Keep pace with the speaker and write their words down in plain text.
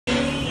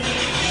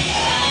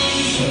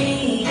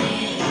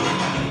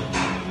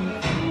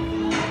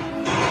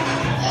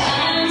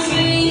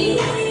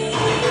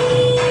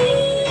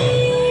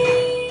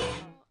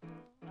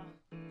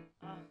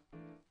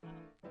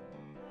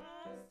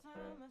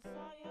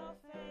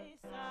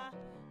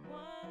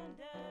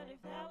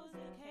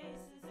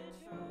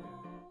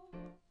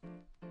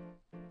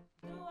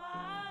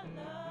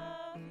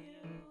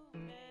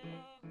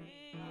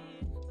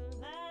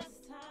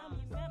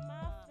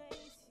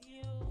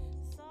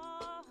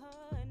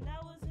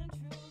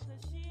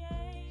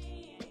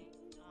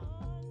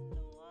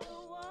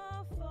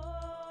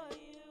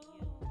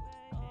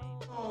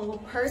wrong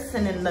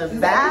person in the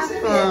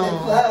bathroom. In the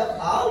club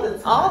all the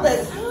time. All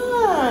the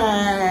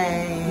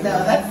time.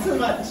 No, that's too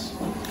much.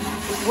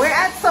 We're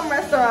at some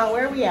restaurant.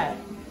 Where are we at?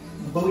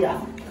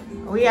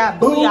 Booyah. We at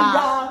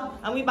Booyah.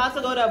 And we about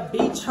to go to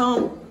Beach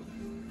Hump.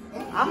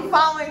 I'm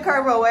following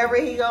Curvo. Wherever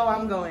he go,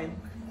 I'm going.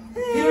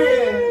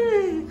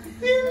 Period.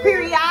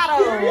 Periado.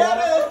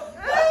 Periado.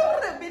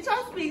 Bitch,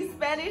 I speak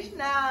Spanish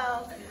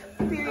now.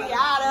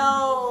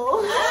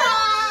 Periado.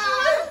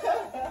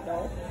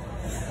 No.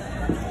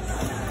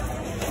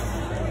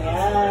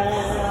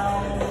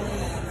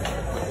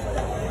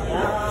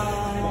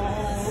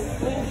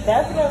 We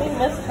definitely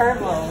miss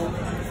Curvo.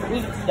 We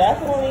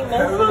definitely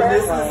miss Curvo. Curvo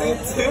misses me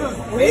too,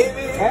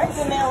 baby.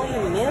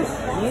 Definitely miss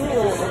you.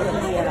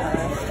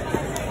 Yeah.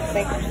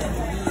 Thank you.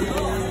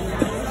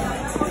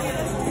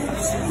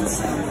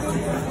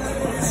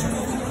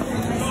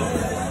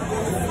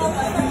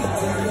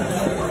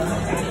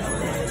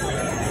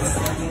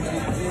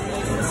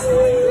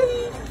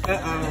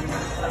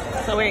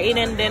 So we're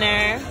eating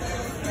dinner.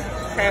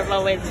 Curvo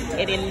is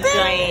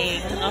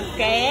enjoying,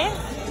 okay?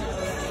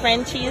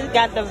 Frenchie's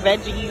got the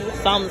veggie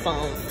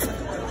something.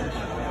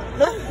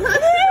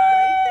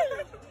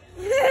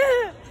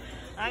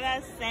 I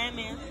got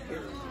salmon.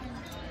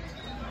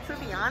 To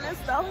be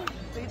honest though,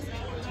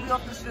 You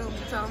off the shoe,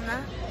 you tell them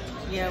that?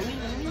 yeah, we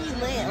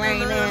lit right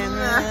now,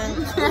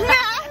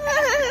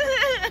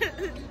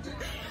 man.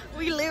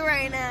 We lit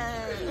right now.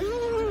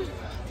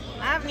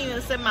 I haven't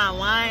even sipped my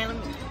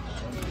wine.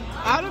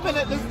 I would have been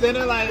at this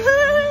dinner like,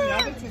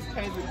 y'all think she's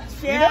crazy.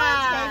 Yeah. You know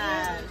what's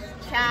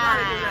crazy?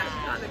 Yeah.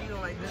 Not that you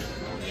don't like this.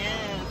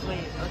 Yes,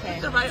 wait, okay.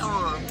 The right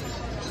arm.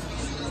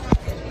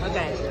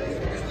 Okay.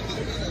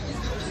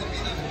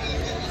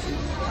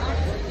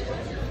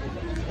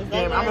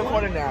 Damn, I'm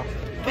recording now.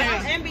 But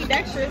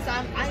ambidextrous, I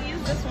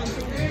use this one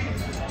too.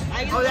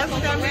 I use that's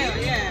what that means?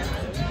 Yeah.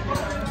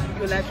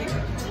 You lefty?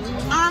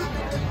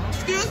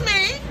 Excuse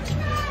me?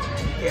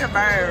 Yeah,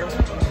 bird.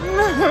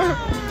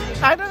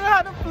 I don't know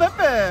how to flip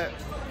it.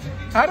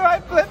 How do I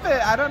flip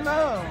it? I don't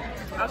know.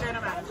 Okay,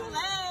 no matter.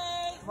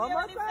 One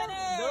more time.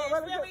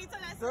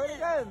 Do it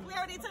again. We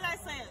already took our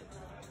sip.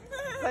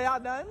 So y'all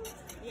done?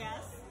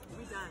 Yes.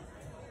 We done.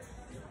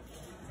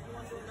 You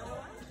want to do another one?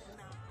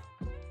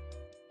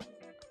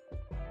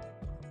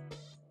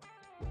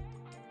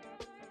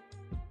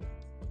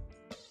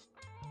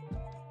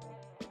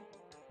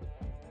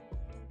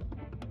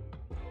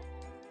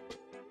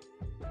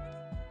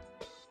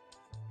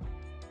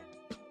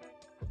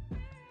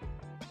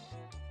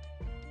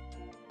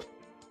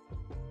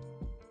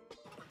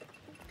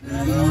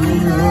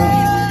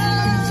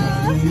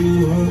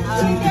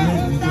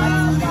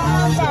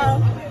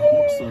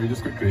 Sorry,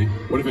 just quickly.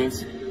 What if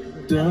it's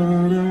da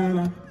da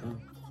da?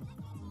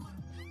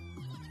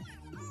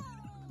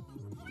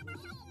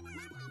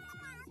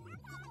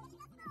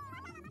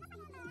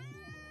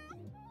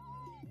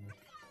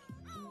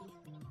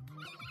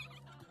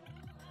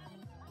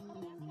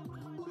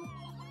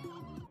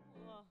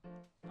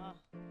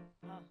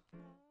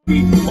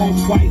 On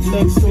white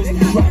Lexus,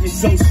 driving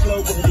so slow,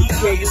 but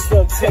DK is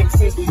up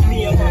Texas.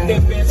 Me and my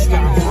that bench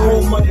now,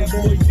 roll money,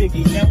 boy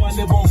Biggie. Now I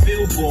live on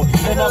Billboard,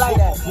 and I like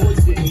that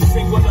boys with me.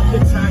 Take one up the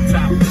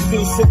top,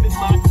 still sipping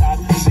my top.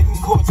 Sitting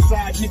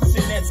courtside, niggas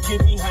and that's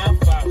give me high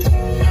five.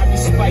 I be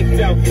spiked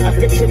out, I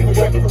can trip a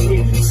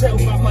referee. Tell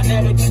by my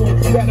attitude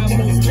that I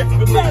most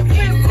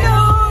definitely.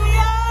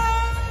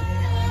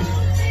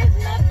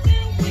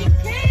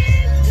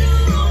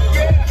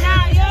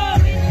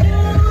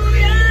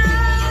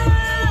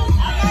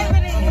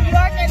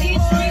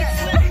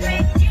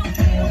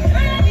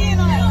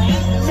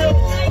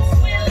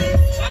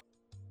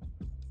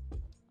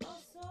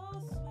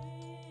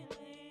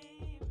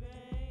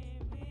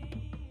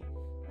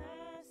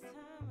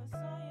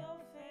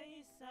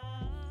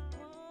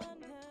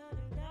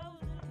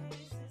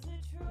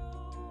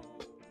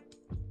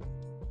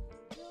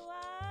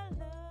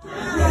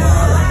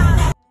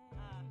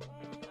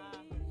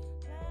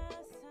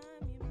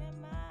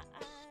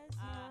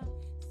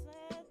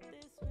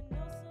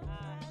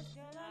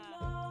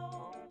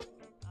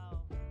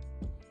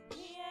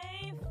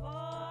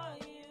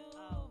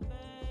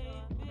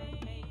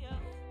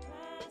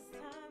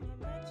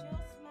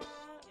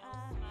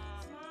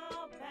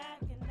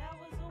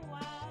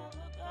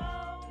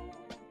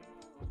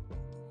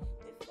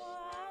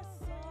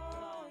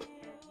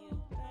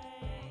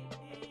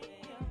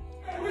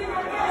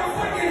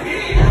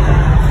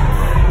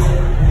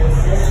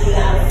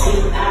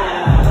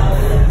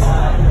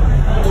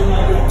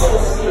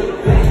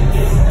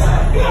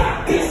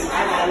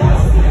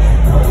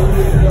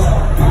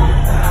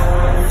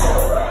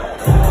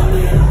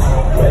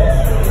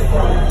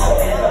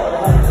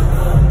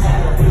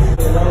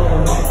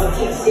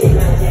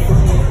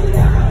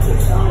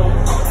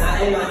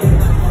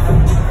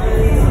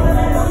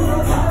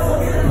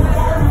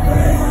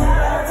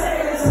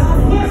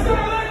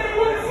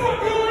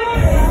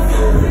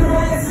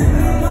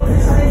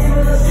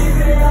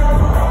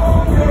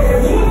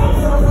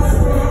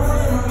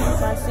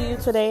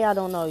 Today, I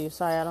don't know you.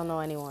 Sorry, I don't know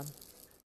anyone.